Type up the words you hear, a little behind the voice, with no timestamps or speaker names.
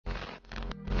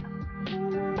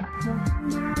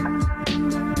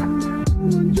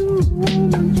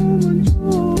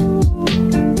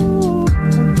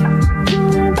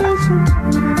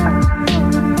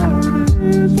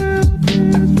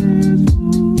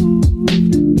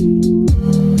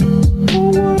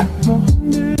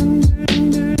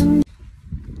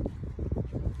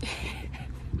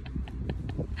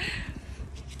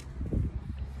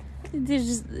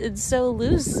It's so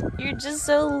loose. You're just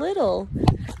so little.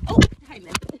 Oh, hi,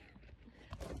 man.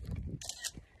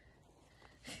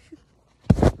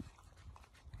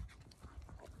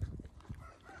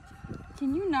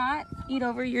 Can you not eat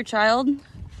over your child?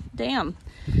 Damn.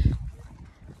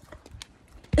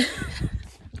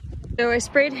 So I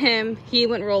sprayed him. He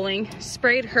went rolling.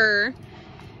 Sprayed her.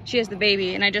 She has the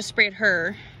baby, and I just sprayed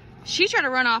her. She tried to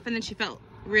run off, and then she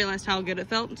realized how good it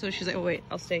felt. So she's like, oh, wait,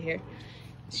 I'll stay here.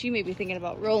 She may be thinking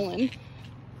about rolling.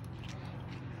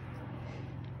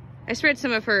 I sprayed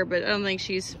some of her, but I don't think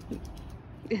she's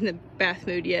in the bath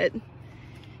mood yet.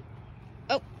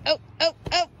 Oh, oh, oh,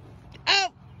 oh, oh!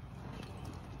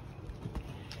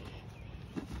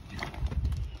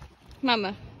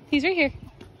 Mama, he's right here.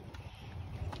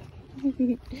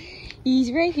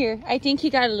 He's right here. I think he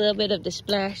got a little bit of the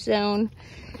splash zone.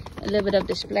 A little bit of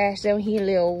the splash zone. He's a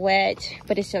little wet,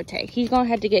 but it's okay. He's gonna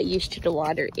have to get used to the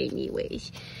water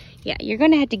anyways. Yeah, you're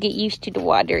gonna have to get used to the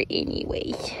water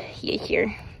anyways. Yes,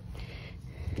 here.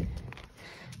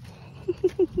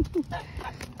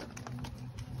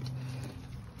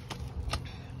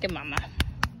 Good mama.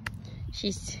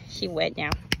 She wet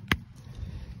now.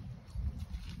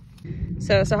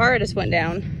 So Sahara just went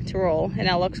down to roll, and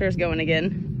now Luxor's going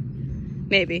again.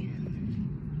 Maybe.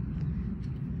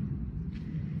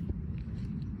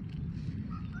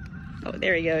 Oh,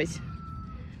 there he goes.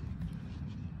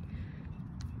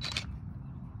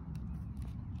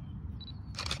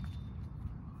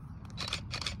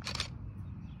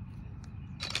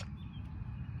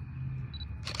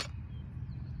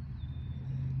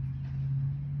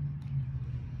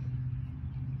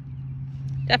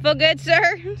 That feel good,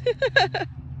 sir?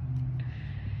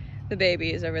 The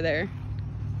baby is over there.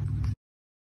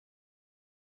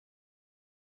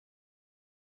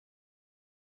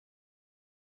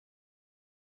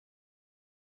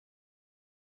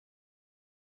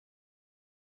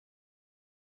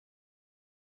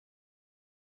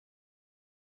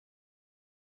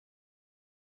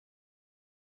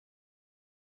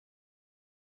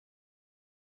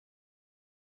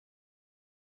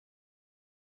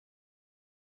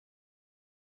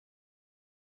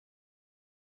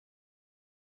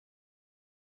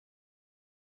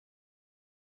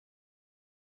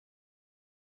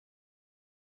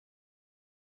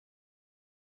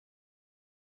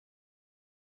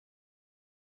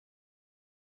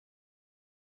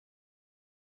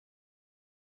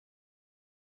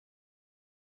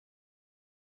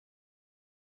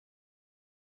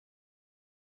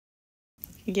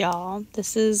 Y'all,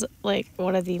 this is like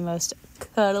one of the most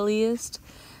cuddliest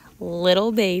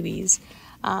little babies.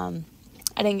 I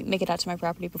didn't make it out to my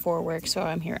property before work, so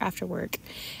I'm here after work.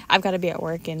 I've got to be at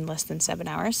work in less than 7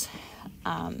 hours.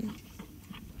 And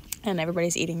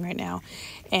everybody's eating right now.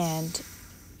 And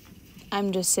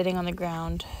I'm just sitting on the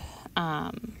ground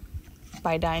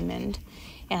by Diamond.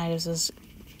 And I just was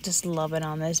just loving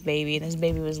on this baby. And this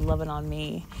baby was loving on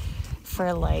me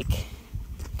for like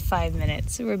 5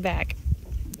 minutes. We're back.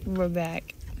 We're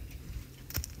back.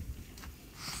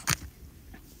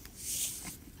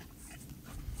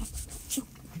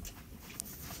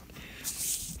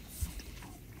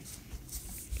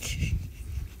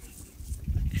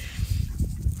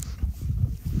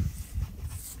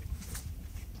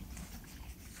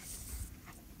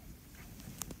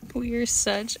 We're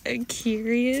such a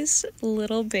curious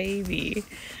little baby.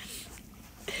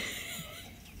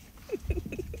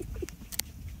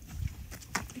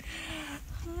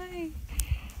 Hi.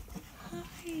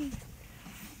 Hi.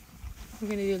 We're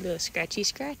gonna do a little scratchy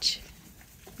scratch.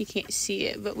 You can't see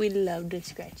it, but we love the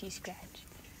scratchy scratch.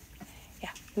 Yeah,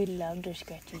 we love the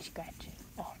scratchy scratch.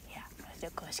 Oh yeah,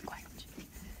 let's go scratch.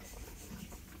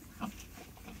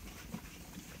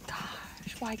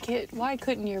 Gosh, why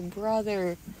couldn't your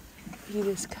brother be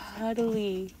this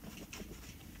cuddly?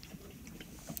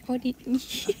 What do you...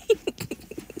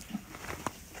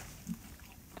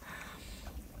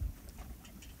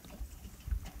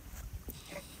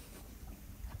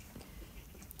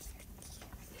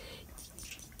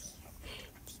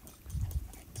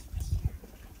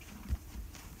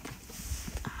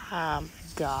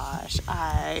 Gosh,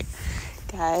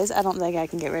 guys, I don't think I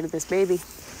can get rid of this baby.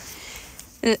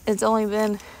 It's only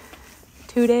been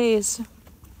 2 days,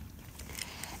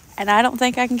 and I don't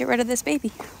think I can get rid of this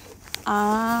baby.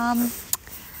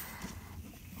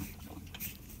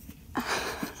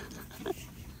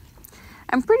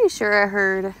 I'm pretty sure I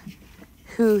heard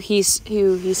who he's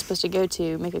supposed to go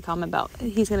to make a comment about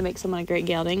he's going to make someone a great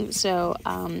gelding. So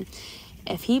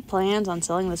if he plans on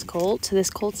selling this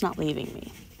colt's not leaving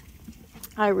me.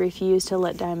 I refuse to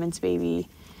let Diamond's baby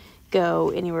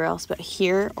go anywhere else but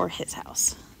here or his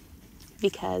house,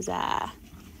 because you're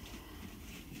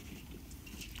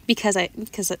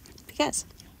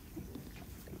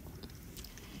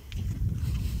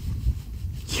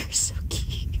so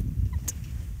cute.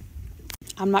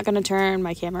 I'm not gonna turn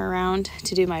my camera around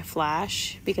to do my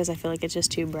flash because I feel like it's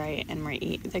just too bright and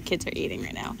the kids are eating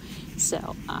right now.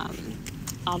 So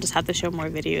I'll just have to show more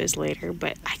videos later,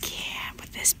 but I can't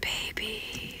with this baby.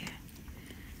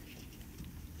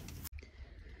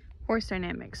 Horse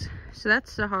dynamics. So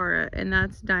that's Sahara and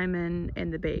that's Diamond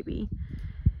and the baby.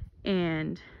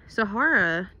 And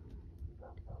Sahara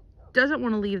doesn't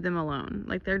want to leave them alone.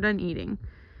 Like, they're done eating.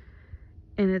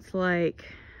 And it's like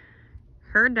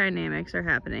herd dynamics are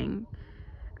happening.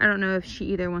 I don't know if she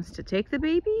either wants to take the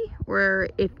baby or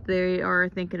if they are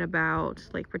thinking about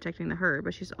like protecting the herd,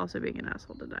 but she's also being an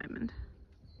asshole to Diamond.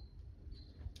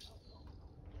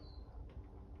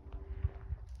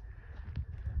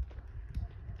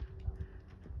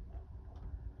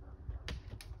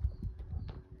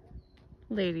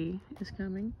 Lady is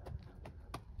coming.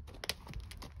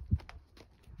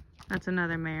 That's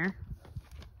another mare.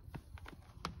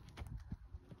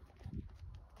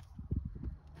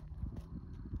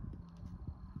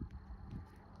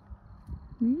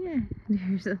 Yeah,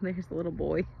 there's the little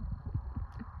boy.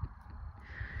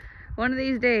 One of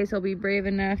these days he'll be brave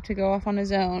enough to go off on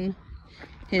his own.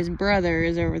 His brother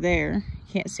is over there.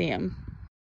 You can't see him.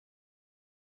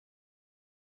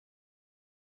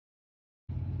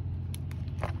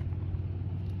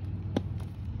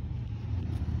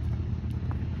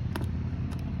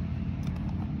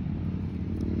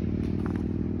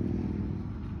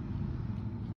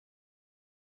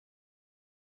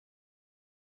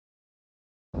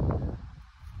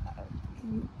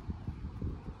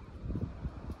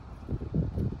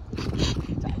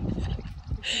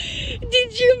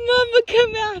 Did your mama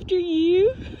come after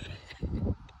you?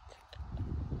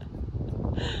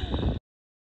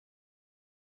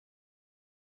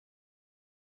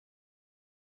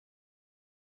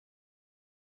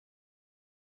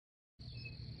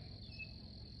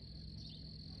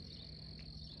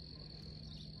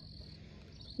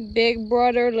 Big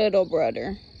brother, little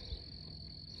brother.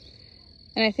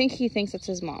 And I think he thinks it's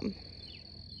his mom.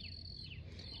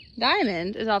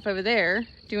 Diamond is off over there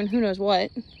doing who knows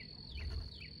what.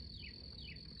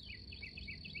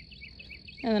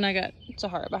 And then I got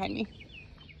Sahara behind me.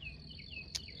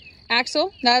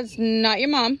 Axel, that's not your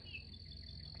mom.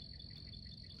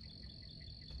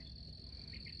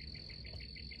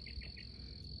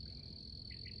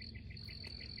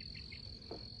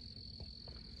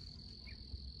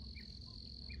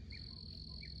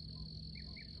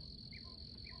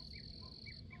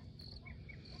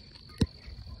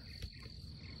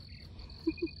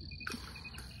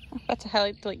 I'm about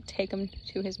to like take him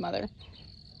to his mother.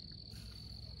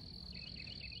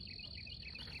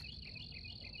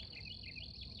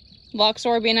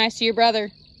 Luxor, be nice to your brother.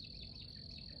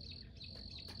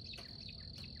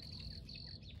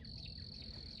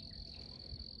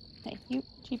 Hey, you,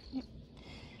 cheap.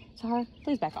 Sahara,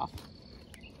 please back off.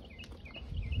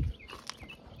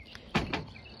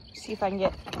 See if I can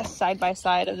get a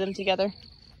side-by-side of them together.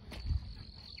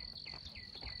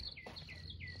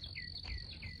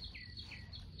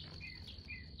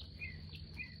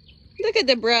 Look at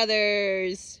the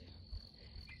brothers.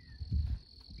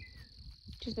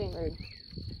 She's being rude.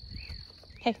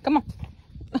 Hey, come on.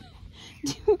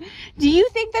 Do you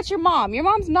think that's your mom? Your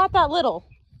mom's not that little.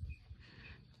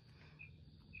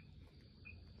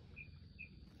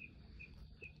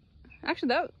 Actually,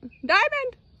 though,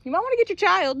 Diamond, you might want to get your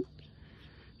child.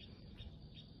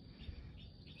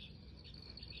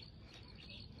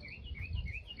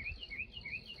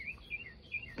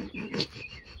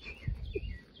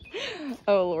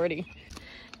 Oh, lordy.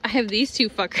 I have these two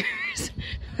fuckers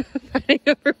fighting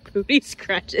over booty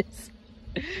scratches.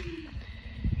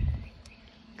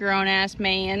 Grown-ass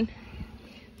man.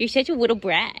 You're such a little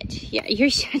brat. Yeah, you're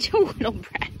such a little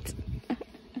brat.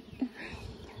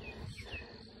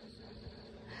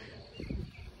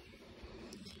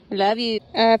 I love you.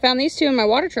 I found these two in my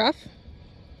water trough.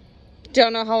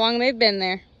 Don't know how long they've been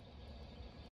there.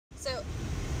 So,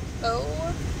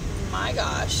 oh my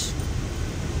gosh.